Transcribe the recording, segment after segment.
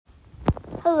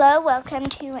Hello, welcome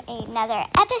to another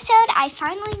episode. I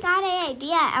finally got an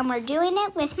idea and we're doing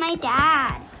it with my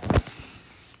dad.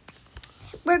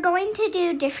 We're going to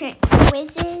do different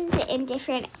quizzes in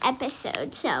different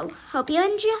episodes, so hope you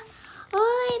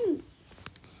enjoy.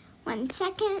 1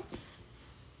 second.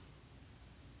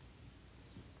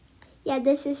 Yeah,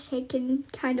 this is taking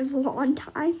kind of a long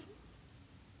time.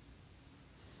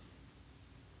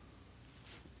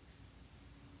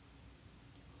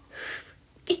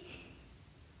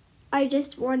 I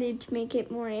just wanted to make it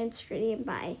more interesting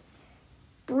by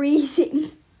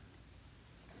breathing.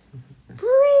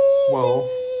 Well,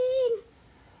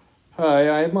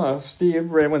 hi, I'm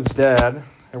Steve, Raymond's dad,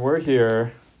 and we're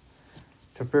here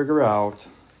to figure out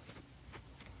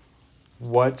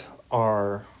what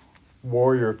our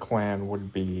warrior clan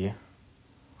would be.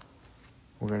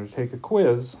 We're going to take a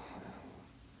quiz,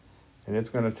 and it's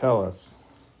going to tell us.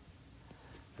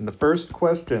 And the first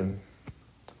question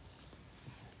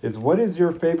is, what is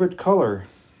your favorite color?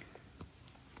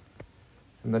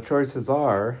 And the choices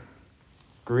are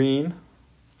green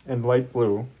and light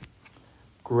blue,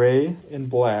 gray and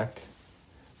black,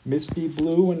 misty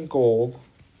blue and gold,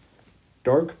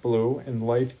 dark blue and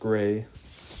light gray,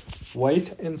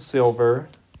 white and silver,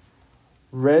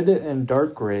 red and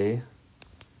dark gray,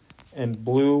 and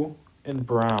blue and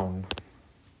brown.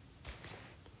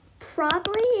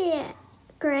 Probably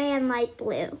gray and light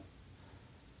blue.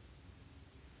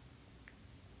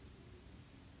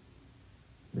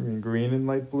 You mean green and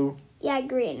light blue? Yeah,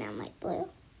 green and light blue.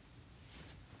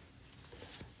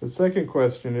 The second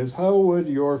question is, how would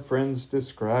your friends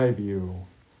describe you?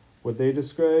 Would they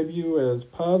describe you as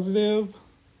positive,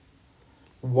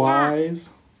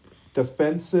 wise,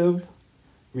 defensive,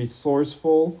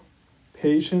 resourceful,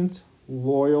 patient,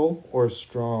 loyal, or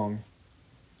strong?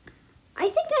 I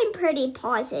think I'm pretty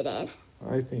positive.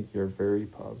 I think you're very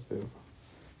positive.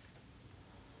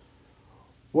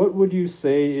 What would you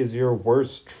say is your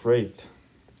worst trait?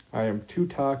 I am too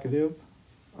talkative.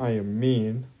 I am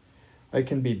mean. I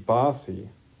can be bossy.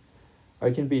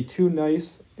 I can be too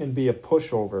nice and be a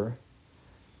pushover.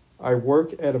 I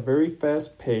work at a very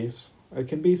fast pace. I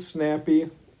can be snappy,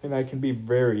 and I can be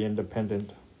very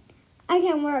independent. I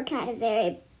can work at a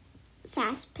very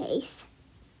fast pace.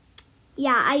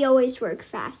 Yeah, I always work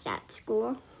fast at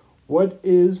school. What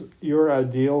is your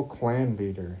ideal clan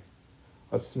leader?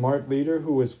 A smart leader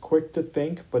who is quick to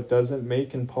think but doesn't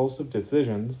make impulsive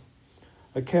decisions.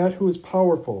 A cat who is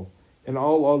powerful and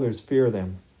all others fear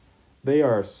them. They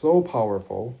are so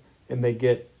powerful and they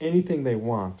get anything they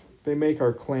want. They make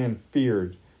our clan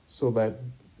feared so that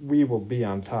we will be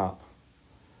on top.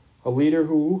 A leader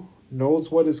who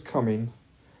knows what is coming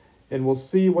and will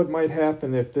see what might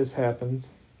happen if this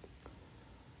happens.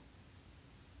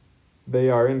 They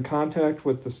are in contact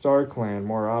with the Star Clan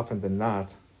more often than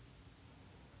not.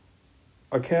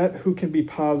 A cat who can be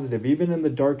positive even in the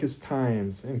darkest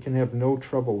times and can have no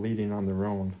trouble leading on their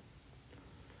own.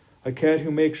 A cat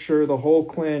who makes sure the whole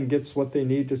clan gets what they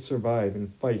need to survive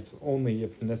and fights only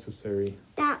if necessary.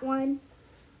 That one.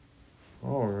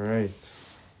 All right.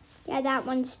 Yeah, that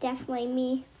one's definitely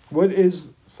me. What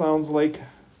sounds like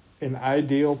an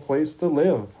ideal place to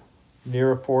live?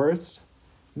 Near a forest?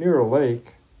 Near a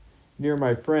lake? Near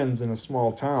my friends in a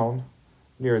small town?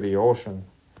 Near the ocean?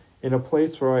 In a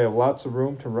place where I have lots of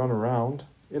room to run around?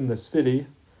 In the city?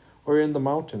 Or in the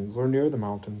mountains? Or near the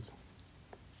mountains?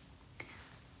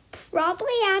 Probably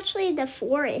actually the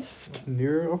forest.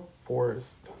 Near a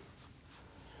forest.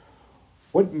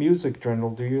 What music genre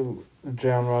do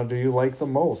you like the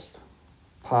most?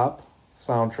 Pop,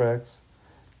 soundtracks,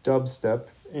 dubstep,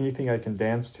 anything I can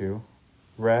dance to,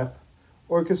 rap,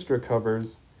 orchestra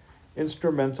covers,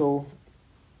 instrumental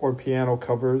or piano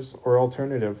covers, or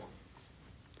alternative?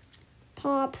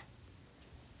 Pop.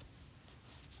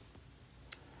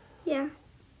 Yeah.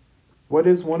 What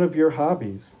is one of your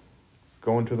hobbies?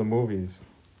 Going to the movies,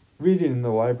 reading in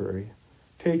the library,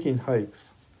 taking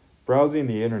hikes, browsing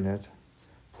the internet,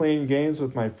 playing games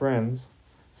with my friends,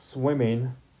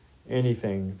 swimming,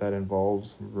 anything that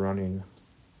involves running.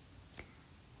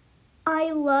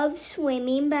 I love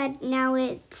swimming, but now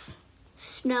it's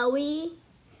snowy.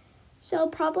 So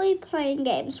probably playing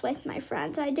games with my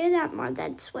friends. I do that more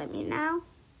than swimming now.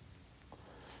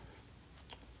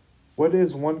 What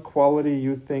is one quality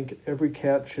you think every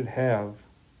cat should have?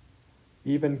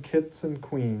 Even kits and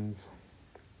queens.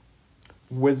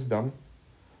 Wisdom,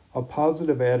 a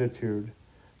positive attitude,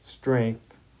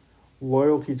 strength,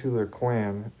 loyalty to their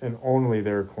clan and only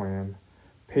their clan,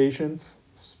 patience,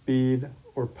 speed,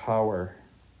 or power.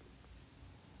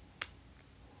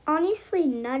 Honestly,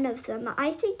 none of them.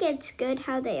 I think it's good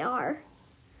how they are.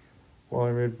 Well,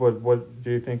 I mean, what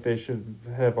do you think they should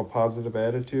have a positive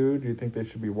attitude? Do you think they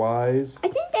should be wise? I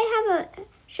think they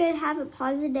should have a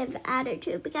positive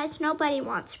attitude because nobody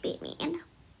wants to be mean.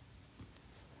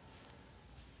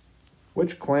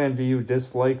 Which clan do you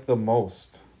dislike the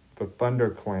most? The Thunder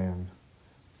Clan.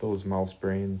 Those mouse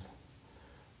brains.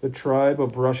 The Tribe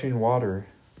of Rushing Water.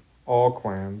 All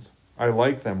clans. I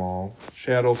like them all.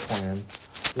 Shadow Clan.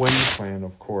 Wind Clan,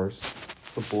 of course.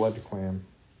 The Blood Clan.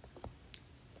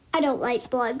 I don't like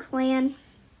Blood Clan.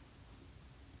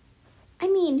 I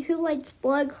mean, who likes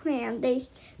Blood Clan? They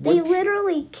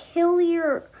literally kill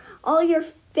all your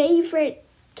favorite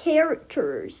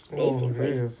characters,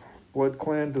 basically. Oh, jeez. Blood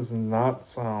Clan does not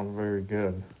sound very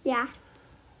good. Yeah.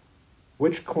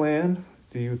 Which clan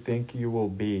do you think you will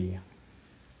be?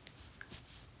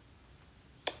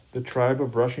 The Tribe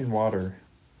of Rushing Water,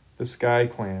 the Sky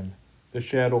Clan, the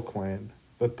Shadow Clan,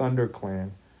 the Thunder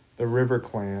Clan, the River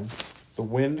Clan, the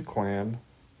Wind Clan,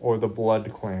 or the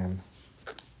Blood Clan?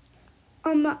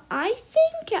 I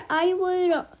think I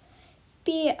would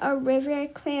be a River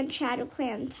Clan, Shadow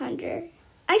Clan, Thunder.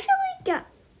 I feel like,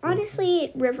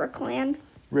 honestly, River Clan.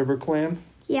 River Clan?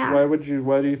 Yeah.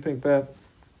 Why do you think that?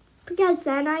 Because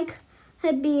then I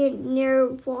could be near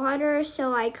water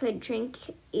so I could drink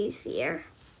easier.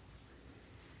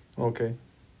 Okay.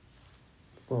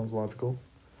 Sounds logical.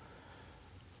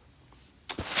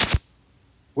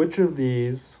 Which of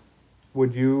these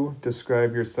would you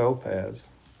describe yourself as?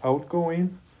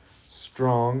 Outgoing,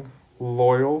 strong,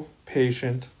 loyal,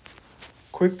 patient,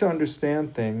 quick to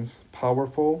understand things,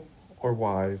 powerful, or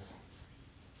wise?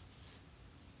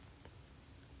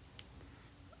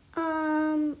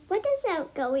 What does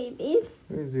outgoing mean? It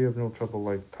means you have no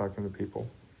trouble talking to people.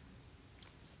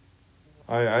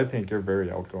 I think you're very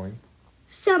outgoing.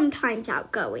 Sometimes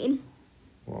outgoing.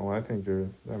 Well, I think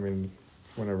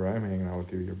whenever I'm hanging out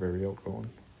with you, you're very outgoing.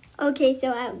 Okay,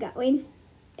 so outgoing.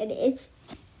 It is.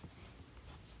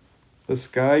 The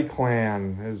Sky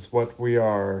Clan is what we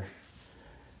are.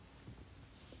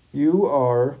 You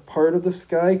are part of the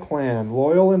Sky Clan,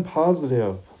 loyal and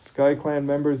positive. Sky Clan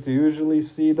members usually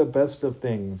see the best of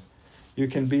things. You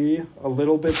can be a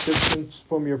little bit distant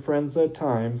from your friends at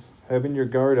times, having your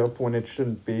guard up when it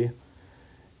shouldn't be.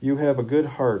 You have a good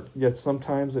heart, yet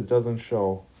sometimes it doesn't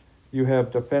show. You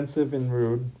have defensive and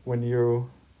rude when you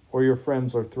or your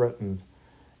friends are threatened,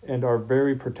 and are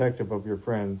very protective of your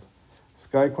friends.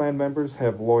 Sky Clan members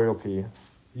have loyalty.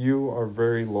 You are a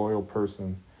very loyal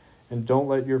person, and don't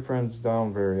let your friends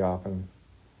down very often,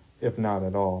 if not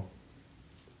at all.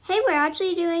 Hey, we're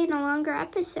actually doing a longer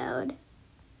episode.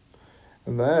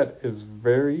 And that is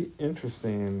very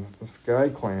interesting, the Sky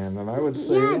Clan, and I would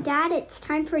say... Yeah, Dad, it's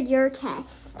time for your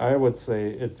test. I would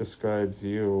say it describes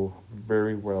you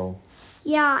very well.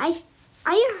 Yeah,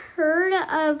 I heard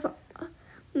of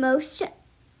most...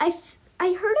 I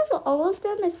heard of all of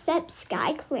them except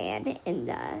Sky Clan in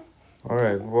the...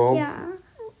 Alright, well... Yeah.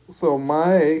 So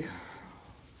my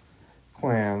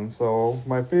clan,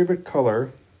 my favorite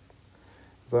color,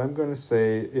 as I'm going to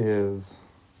say, is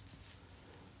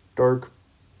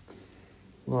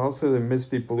I'll say the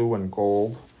misty blue and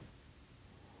gold.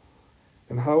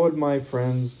 And how would my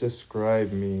friends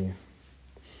describe me?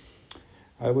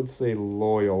 I would say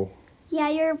loyal. Yeah,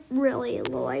 you're really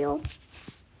loyal.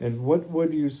 And what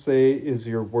would you say is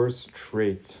your worst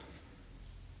trait?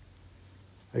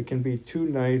 I can be too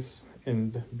nice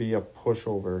and be a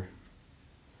pushover.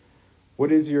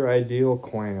 What is your ideal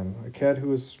clan? A cat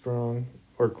who is strong,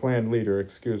 or clan leader,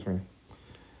 excuse me.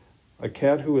 A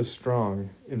cat who is strong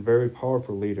and very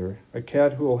powerful leader. A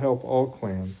cat who will help all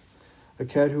clans. A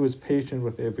cat who is patient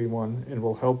with everyone and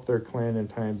will help their clan in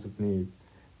times of need.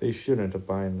 They shouldn't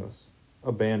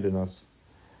abandon us.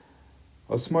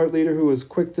 A smart leader who is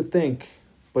quick to think,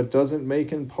 but doesn't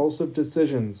make impulsive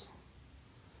decisions.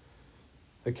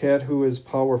 A cat who is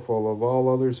powerful, of all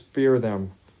others fear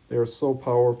them. They are so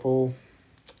powerful.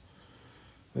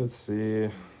 Let's see.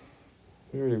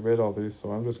 We already read all these,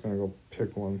 so I'm just going to go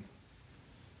pick one.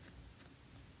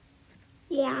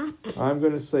 Yeah. I'm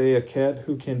going to say a cat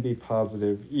who can be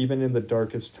positive, even in the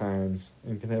darkest times,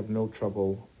 and can have no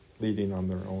trouble leading on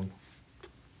their own.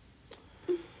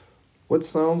 What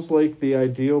sounds like the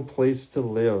ideal place to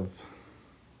live?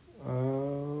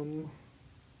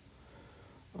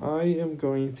 I am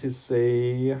going to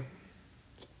say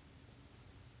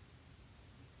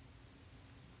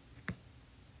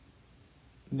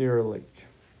near a lake.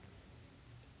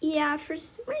 Yeah, for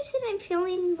some reason I'm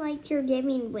feeling like you're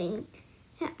giving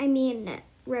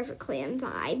River Clan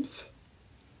vibes.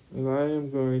 And I am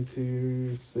going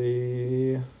to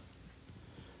say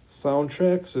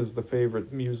soundtracks is the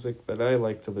favorite music that I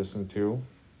like to listen to.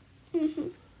 Mm-hmm.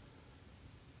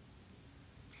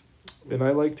 And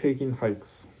I like taking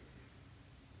hikes.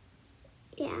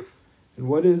 Yeah. And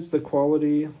what is the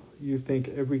quality you think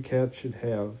every cat should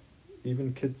have,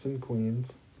 even kits and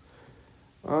queens?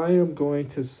 I am going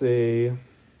to say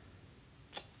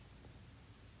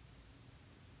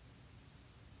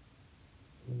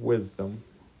wisdom.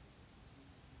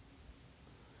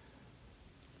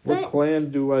 What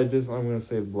clan do I just... I'm going to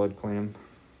say the Blood Clan.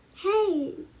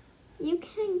 Hey, you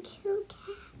can kill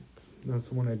cats. That's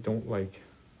the one I don't like.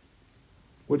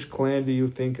 Which clan do you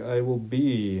think I will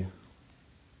be?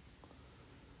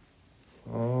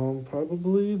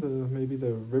 Probably maybe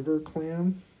the River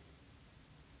Clan.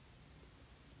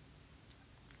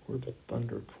 Or the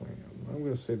Thunder Clan. I'm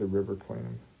going to say the River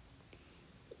Clan.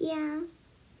 Yeah.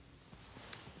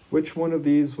 Which one of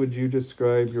these would you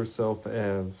describe yourself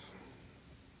as?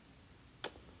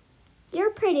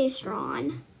 You're pretty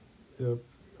strong. Yep.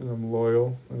 And I'm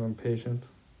loyal and I'm patient.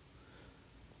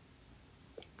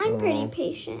 I'm pretty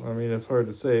patient. I mean, it's hard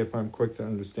to say if I'm quick to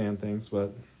understand things,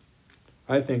 but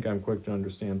I think I'm quick to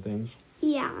understand things.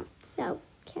 Yeah, so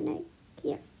can I...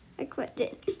 Yeah, I clicked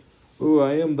it. Ooh,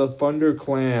 I am the Thunder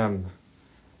Clan.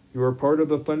 You are part of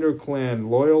the Thunder Clan,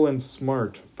 loyal and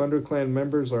smart. Thunder Clan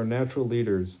members are natural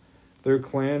leaders. Their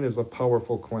clan is a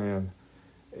powerful clan,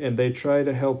 and they try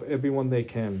to help everyone they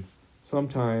can.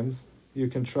 Sometimes you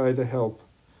can try to help,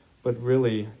 but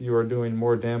really you are doing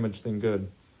more damage than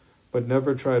good. But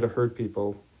never try to hurt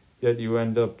people, yet you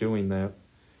end up doing that.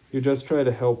 You just try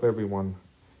to help everyone.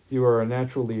 You are a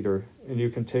natural leader, and you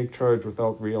can take charge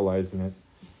without realizing it.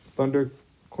 Thunder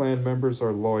Clan members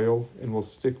are loyal and will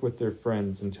stick with their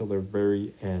friends until their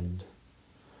very end.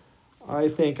 I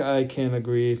think I can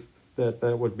agree that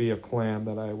that would be a clan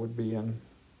that I would be in.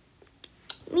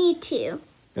 Me too.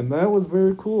 And that was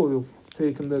very cool,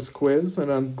 taking this quiz,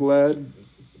 and I'm glad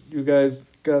you guys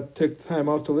took time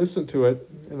out to listen to it,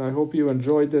 and I hope you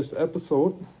enjoyed this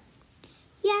episode.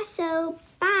 Yeah, so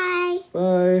bye.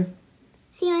 Bye.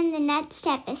 See you in the next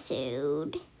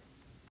episode.